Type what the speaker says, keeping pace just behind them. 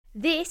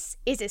This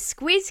is a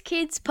Squiz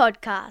Kids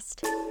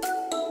podcast.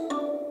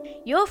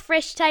 Your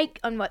fresh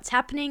take on what's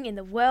happening in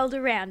the world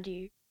around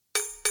you.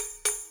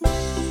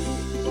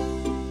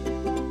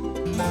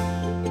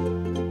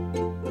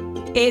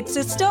 It's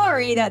a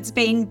story that's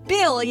been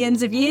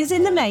billions of years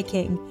in the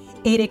making.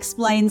 It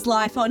explains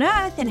life on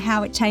Earth and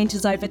how it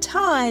changes over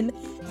time,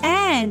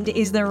 and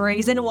is the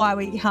reason why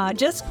we can't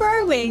just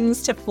grow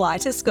wings to fly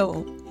to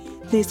school.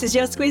 This is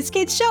your Squiz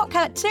Kids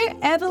shortcut to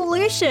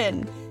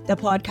evolution, the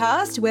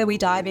podcast where we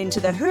dive into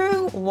the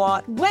who,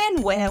 what,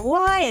 when, where,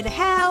 why, and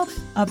how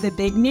of the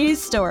big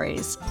news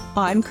stories.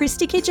 I'm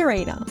Christy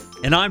Kijarina.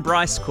 And I'm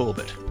Bryce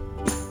Corbett.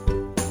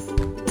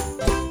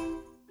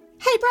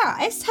 Hey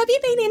Bryce, have you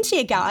been into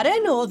your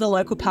garden or the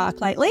local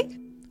park lately?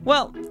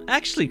 Well,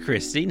 actually,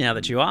 Christy, now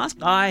that you ask,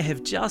 I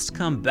have just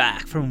come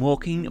back from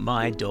walking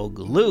my dog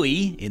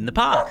Louie in the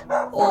park.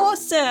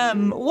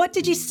 Awesome! What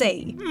did you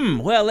see?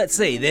 Well, let's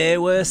see. There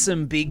were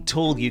some big,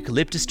 tall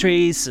eucalyptus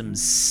trees, some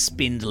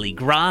spindly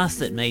grass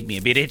that made me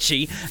a bit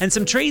itchy, and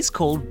some trees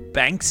called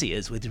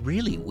Banksias with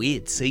really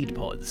weird seed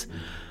pods.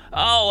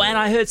 Oh, and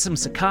I heard some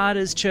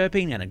cicadas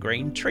chirping and a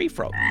green tree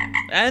frog.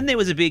 And there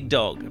was a big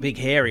dog, a big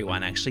hairy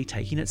one actually,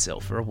 taking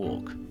itself for a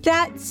walk.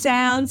 That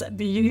sounds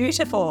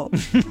beautiful.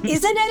 Isn't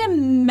it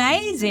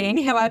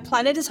amazing how our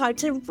planet is home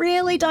to a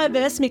really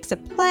diverse mix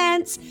of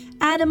plants,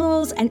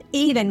 animals, and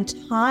even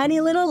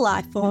tiny little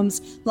life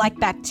forms like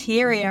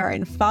bacteria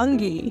and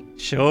fungi?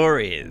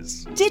 Sure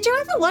is. Did you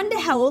ever wonder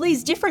how all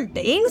these different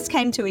beings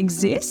came to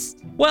exist?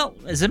 Well,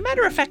 as a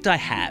matter of fact, I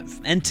have.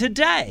 And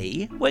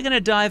today, we're going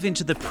to dive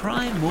into the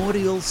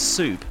primordial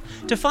soup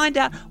to find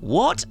out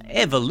what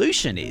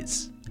evolution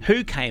is,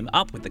 who came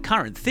up with the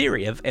current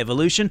theory of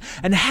evolution,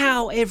 and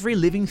how every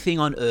living thing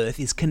on Earth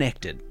is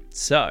connected.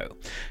 So,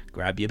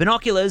 grab your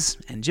binoculars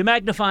and your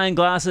magnifying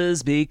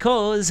glasses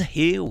because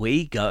here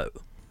we go.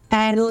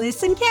 And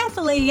listen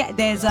carefully,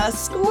 there's a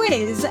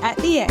squiz at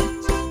the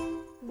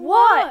end.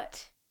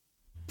 What?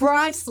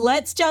 Bryce,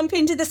 let's jump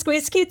into the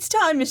Squiz Kids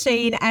time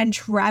machine and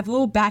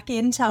travel back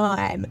in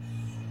time.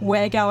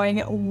 We're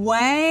going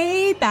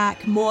way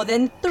back, more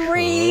than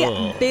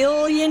 3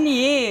 billion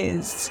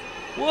years.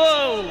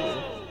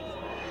 Whoa!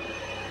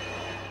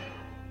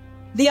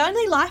 The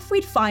only life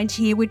we'd find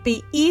here would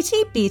be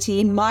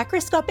itty-bitty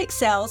microscopic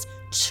cells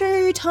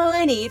too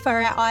tiny for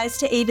our eyes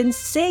to even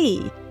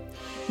see.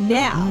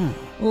 Now,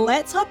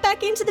 let's hop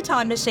back into the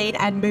time machine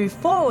and move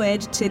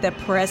forward to the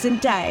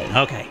present day.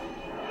 Okay.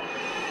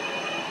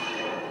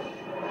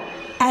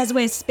 As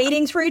we're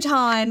speeding through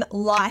time,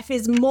 life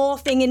is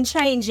morphing and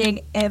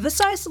changing ever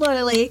so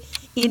slowly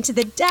into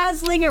the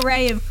dazzling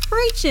array of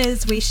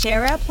creatures we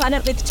share our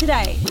planet with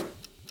today.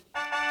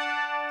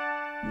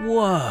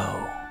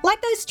 Whoa.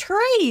 Like those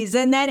trees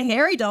and that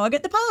hairy dog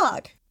at the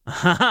park.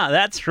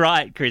 That's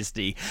right,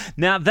 Christy.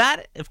 Now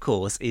that, of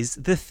course, is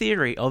the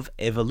theory of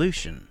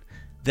evolution.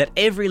 That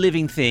every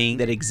living thing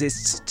that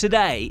exists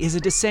today is a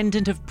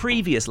descendant of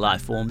previous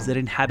life forms that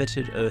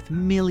inhabited Earth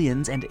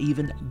millions and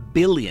even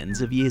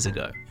billions of years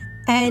ago.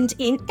 And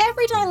in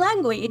everyday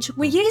language,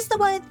 we use the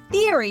word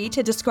theory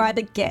to describe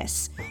a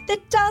guess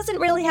that doesn't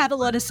really have a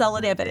lot of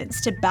solid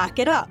evidence to back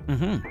it up.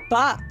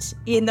 But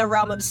in the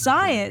realm of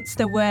science,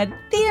 the word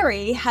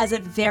theory has a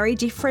very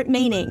different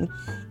meaning.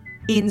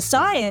 In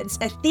science,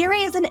 a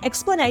theory is an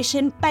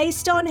explanation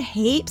based on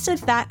heaps of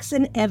facts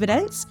and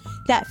evidence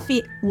that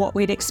fit what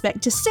we'd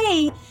expect to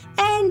see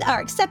and are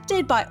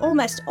accepted by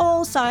almost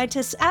all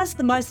scientists as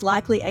the most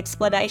likely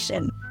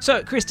explanation.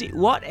 So, Christy,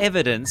 what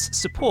evidence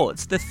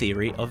supports the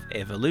theory of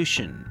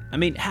evolution? I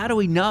mean, how do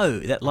we know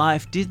that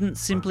life didn't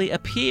simply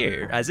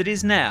appear as it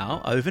is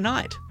now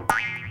overnight?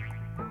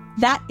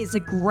 That is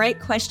a great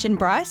question,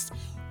 Bryce.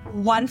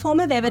 One form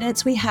of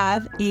evidence we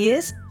have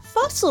is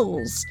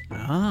fossils.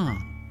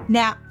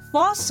 Now,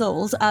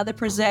 fossils are the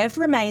preserved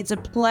remains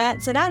of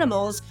plants and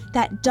animals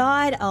that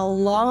died a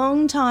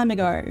long time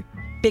ago.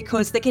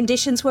 Because the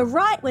conditions were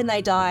right when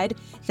they died,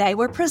 they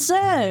were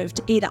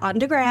preserved either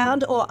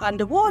underground or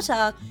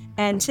underwater,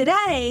 and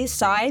today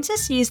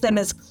scientists use them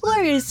as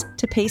clues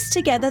to piece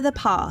together the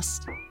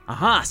past.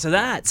 So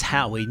that's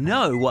how we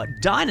know what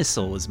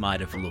dinosaurs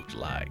might have looked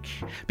like.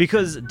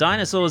 Because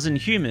dinosaurs and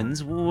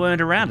humans weren't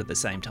around at the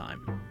same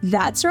time.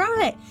 That's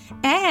right.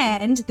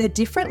 And the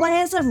different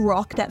layers of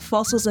rock that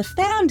fossils are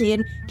found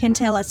in can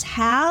tell us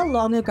how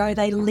long ago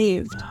they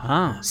lived.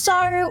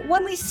 So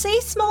when we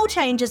see small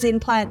changes in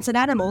plants and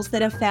animals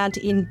that are found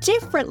in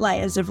different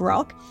layers of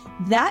rock,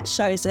 that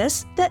shows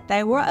us that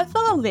they were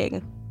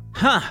evolving.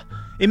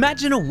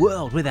 Imagine a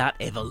world without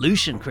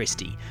evolution,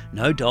 Christy.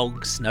 No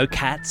dogs, no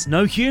cats,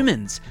 no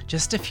humans.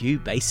 Just a few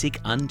basic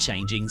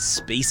unchanging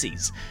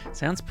species.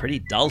 Sounds pretty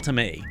dull to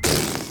me.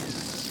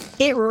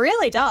 It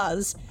really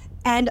does.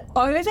 And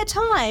over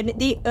time,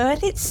 the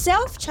Earth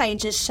itself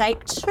changes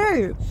shape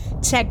too.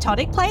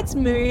 Tectonic plates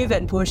move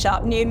and push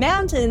up new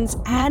mountains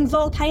and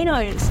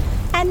volcanoes.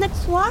 And the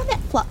climate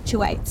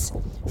fluctuates.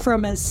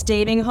 From a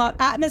steaming hot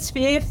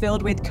atmosphere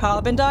filled with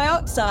carbon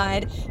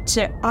dioxide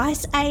to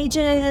ice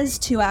ages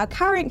to our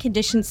current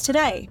conditions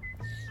today.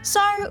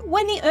 So,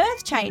 when the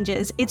Earth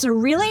changes, it's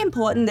really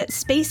important that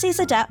species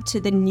adapt to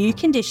the new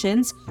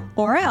conditions,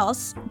 or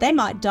else they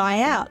might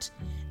die out.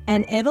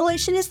 And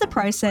evolution is the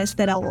process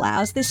that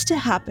allows this to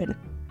happen.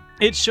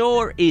 It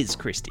sure is,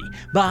 Christy.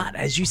 But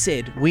as you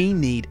said, we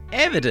need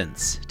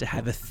evidence to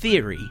have a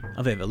theory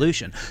of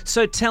evolution.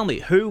 So tell me,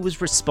 who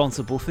was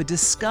responsible for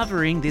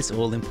discovering this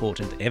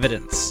all-important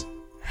evidence?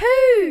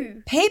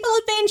 Who? People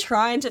have been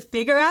trying to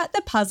figure out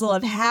the puzzle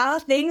of how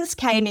things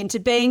came into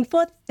being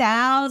for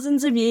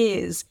thousands of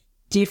years.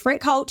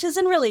 Different cultures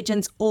and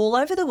religions all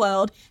over the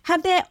world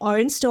have their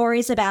own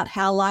stories about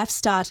how life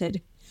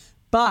started.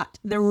 But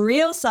the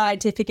real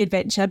scientific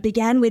adventure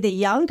began with a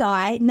young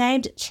guy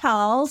named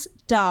Charles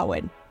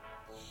Darwin.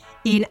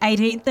 In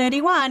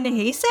 1831,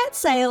 he set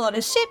sail on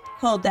a ship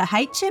called the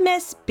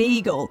HMS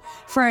Beagle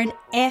for an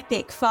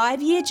epic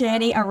 5-year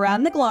journey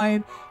around the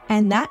globe,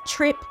 and that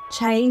trip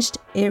changed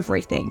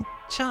everything.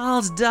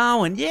 Charles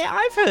Darwin, yeah,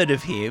 I've heard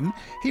of him.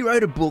 He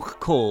wrote a book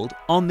called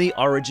On the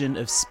Origin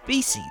of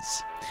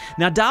Species.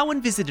 Now,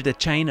 Darwin visited a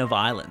chain of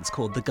islands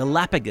called the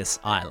Galapagos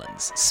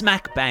Islands,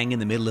 smack bang in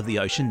the middle of the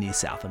ocean near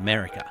South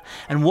America.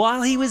 And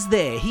while he was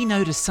there, he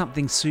noticed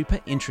something super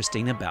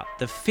interesting about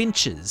the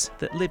finches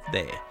that lived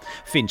there.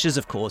 Finches,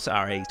 of course,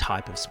 are a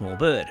type of small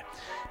bird.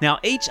 Now,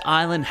 each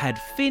island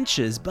had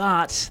finches,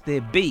 but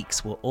their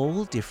beaks were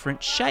all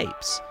different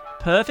shapes,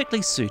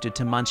 perfectly suited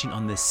to munching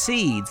on the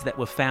seeds that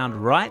were found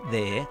right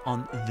there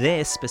on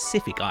their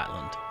specific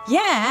island.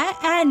 Yeah,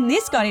 and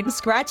this got him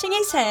scratching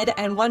his head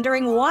and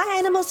wondering why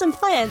animals and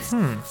plants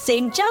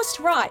seem just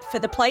right for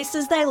the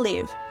places they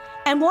live,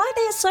 and why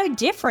they're so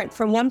different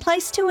from one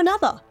place to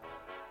another.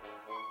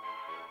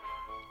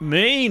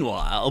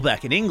 Meanwhile,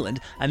 back in England,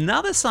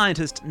 another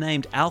scientist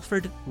named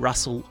Alfred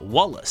Russel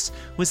Wallace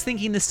was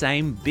thinking the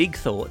same big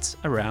thoughts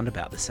around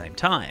about the same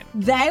time.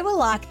 They were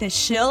like the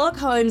Sherlock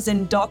Holmes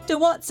and Dr.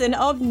 Watson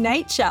of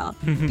nature,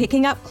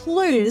 picking up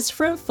clues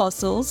from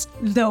fossils,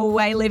 the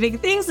way living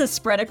things are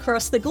spread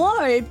across the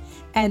globe,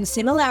 and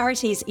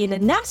similarities in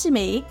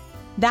anatomy.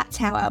 That's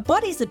how our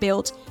bodies are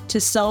built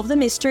to solve the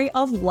mystery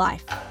of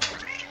life.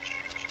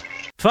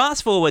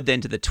 Fast forward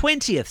then to the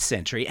 20th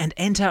century and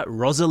enter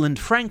Rosalind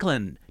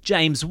Franklin,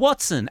 James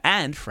Watson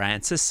and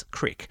Francis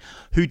Crick,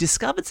 who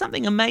discovered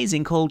something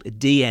amazing called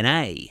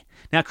DNA.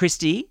 Now,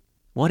 Christy,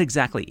 what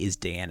exactly is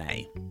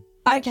DNA?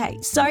 Okay,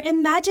 so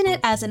imagine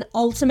it as an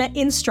ultimate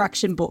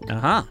instruction book.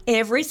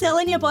 Every cell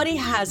in your body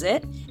has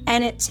it,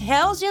 and it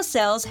tells your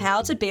cells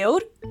how to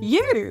build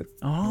you.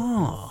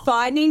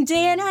 Finding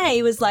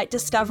DNA was like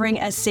discovering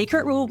a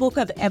secret rulebook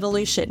of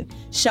evolution,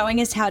 showing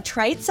us how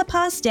traits are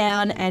passed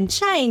down and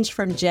change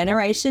from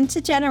generation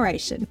to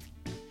generation.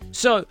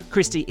 So,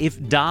 Christy,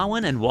 if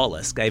Darwin and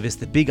Wallace gave us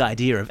the big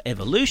idea of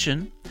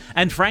evolution,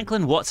 and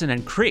Franklin, Watson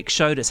and Crick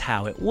showed us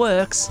how it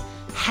works,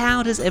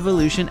 how does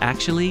evolution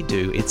actually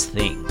do its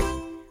thing?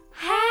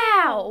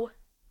 How?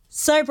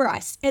 So,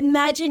 Bryce,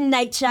 imagine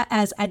nature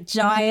as a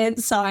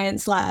giant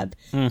science lab,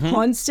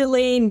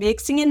 constantly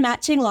mixing and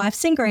matching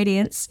life's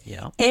ingredients.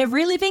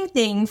 Every living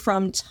thing,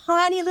 from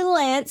tiny little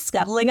ants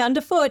scuttling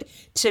underfoot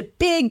to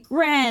big,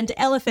 grand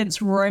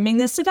elephants roaming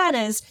the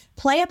savannas,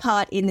 play a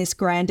part in this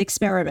grand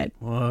experiment.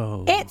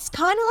 Whoa. It's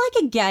kind of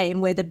like a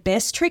game where the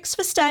best tricks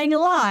for staying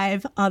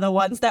alive are the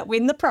ones that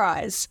win the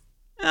prize.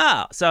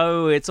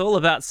 So it's all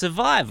about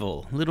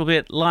survival. A little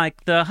bit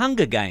like the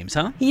Hunger Games,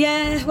 huh?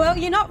 Yeah, well,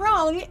 you're not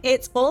wrong.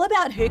 It's all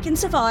about who can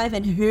survive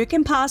and who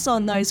can pass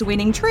on those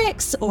winning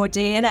tricks or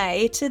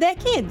DNA to their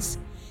kids.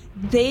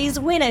 These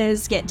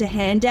winners get to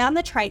hand down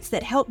the traits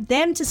that help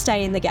them to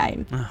stay in the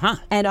game.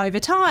 And over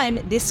time,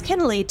 this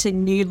can lead to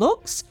new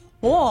looks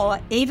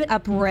or even a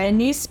brand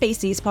new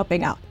species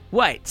popping up.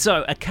 Wait,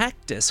 so a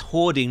cactus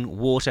hoarding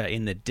water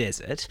in the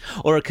desert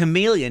or a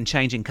chameleon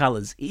changing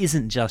colours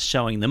isn't just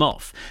showing them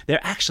off.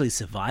 They're actually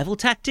survival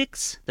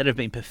tactics that have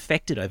been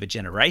perfected over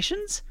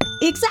generations?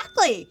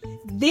 Exactly.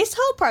 This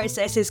whole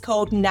process is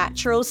called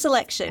natural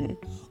selection,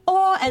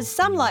 or as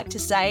some like to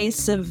say,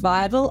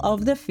 survival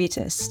of the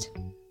fittest.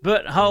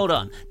 But hold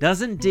on,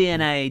 doesn't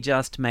DNA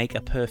just make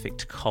a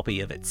perfect copy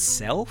of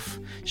itself?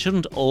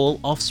 Shouldn't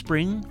all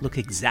offspring look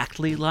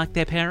exactly like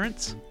their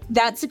parents?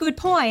 That's a good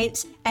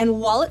point. And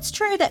while it's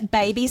true that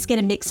babies get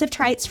a mix of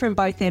traits from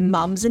both their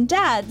mums and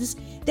dads,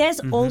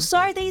 there's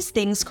also these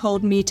things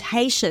called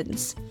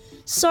mutations.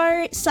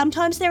 So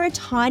sometimes there are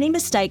tiny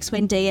mistakes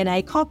when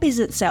DNA copies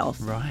itself.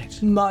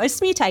 Right.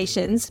 Most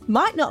mutations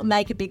might not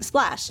make a big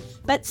splash,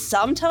 but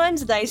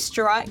sometimes they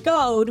strike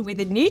gold with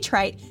a new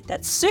trait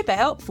that's super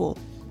helpful.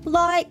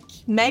 Like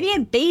maybe a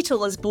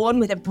beetle is born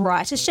with a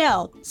brighter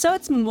shell, so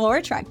it's more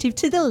attractive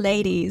to the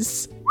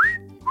ladies.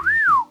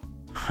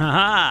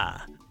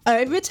 Ha!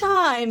 Over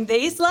time,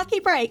 these lucky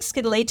breaks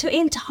can lead to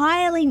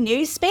entirely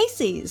new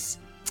species.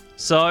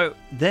 So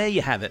there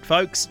you have it,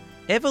 folks.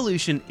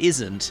 Evolution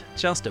isn't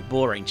just a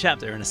boring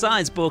chapter in a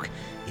science book,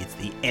 it's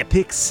the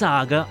epic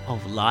saga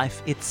of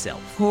life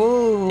itself.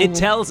 Ooh. It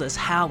tells us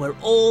how we're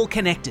all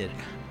connected,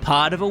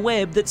 part of a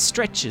web that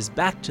stretches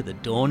back to the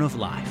dawn of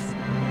life.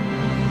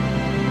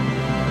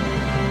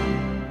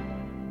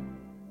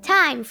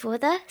 Time for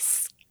the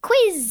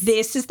Quiz!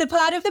 This is the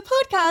part of the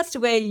podcast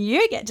where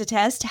you get to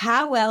test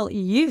how well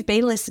you've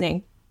been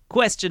listening.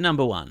 Question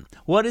number 1.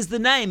 What is the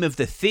name of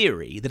the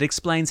theory that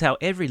explains how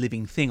every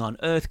living thing on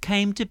Earth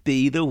came to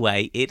be the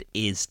way it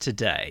is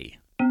today?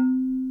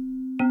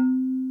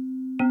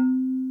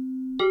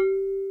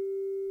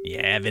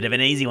 Yeah, a bit of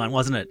an easy one,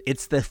 wasn't it?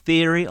 It's the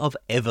theory of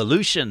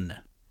evolution.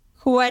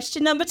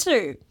 Question number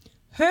 2.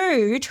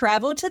 Who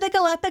travelled to the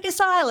Galapagos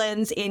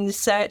Islands in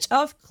search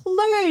of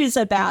clues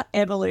about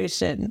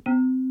evolution?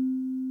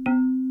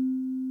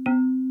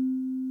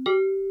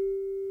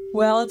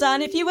 Well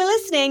done if you were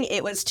listening.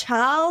 It was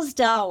Charles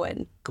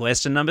Darwin.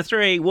 Question number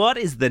 3. What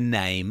is the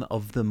name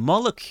of the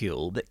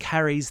molecule that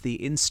carries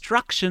the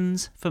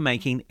instructions for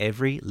making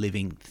every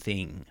living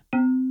thing?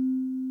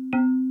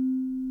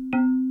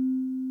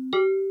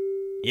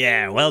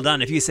 Yeah, well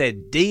done if you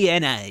said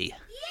DNA.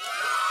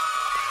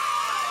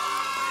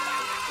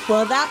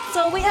 Well, that's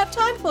all we have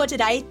time for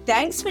today.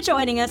 Thanks for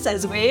joining us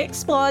as we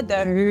explored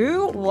the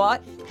who,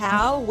 what,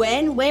 how,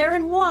 when, where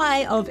and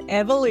why of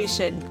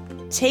evolution.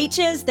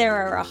 Teachers, there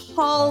are a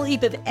whole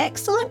heap of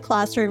excellent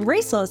classroom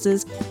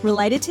resources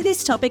related to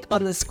this topic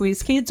on the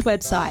Squiz Kids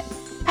website,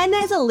 and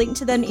there's a link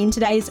to them in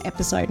today's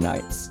episode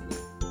notes.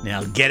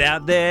 Now get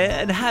out there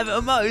and have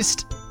a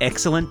most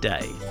excellent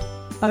day.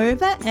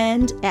 Over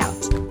and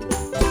out.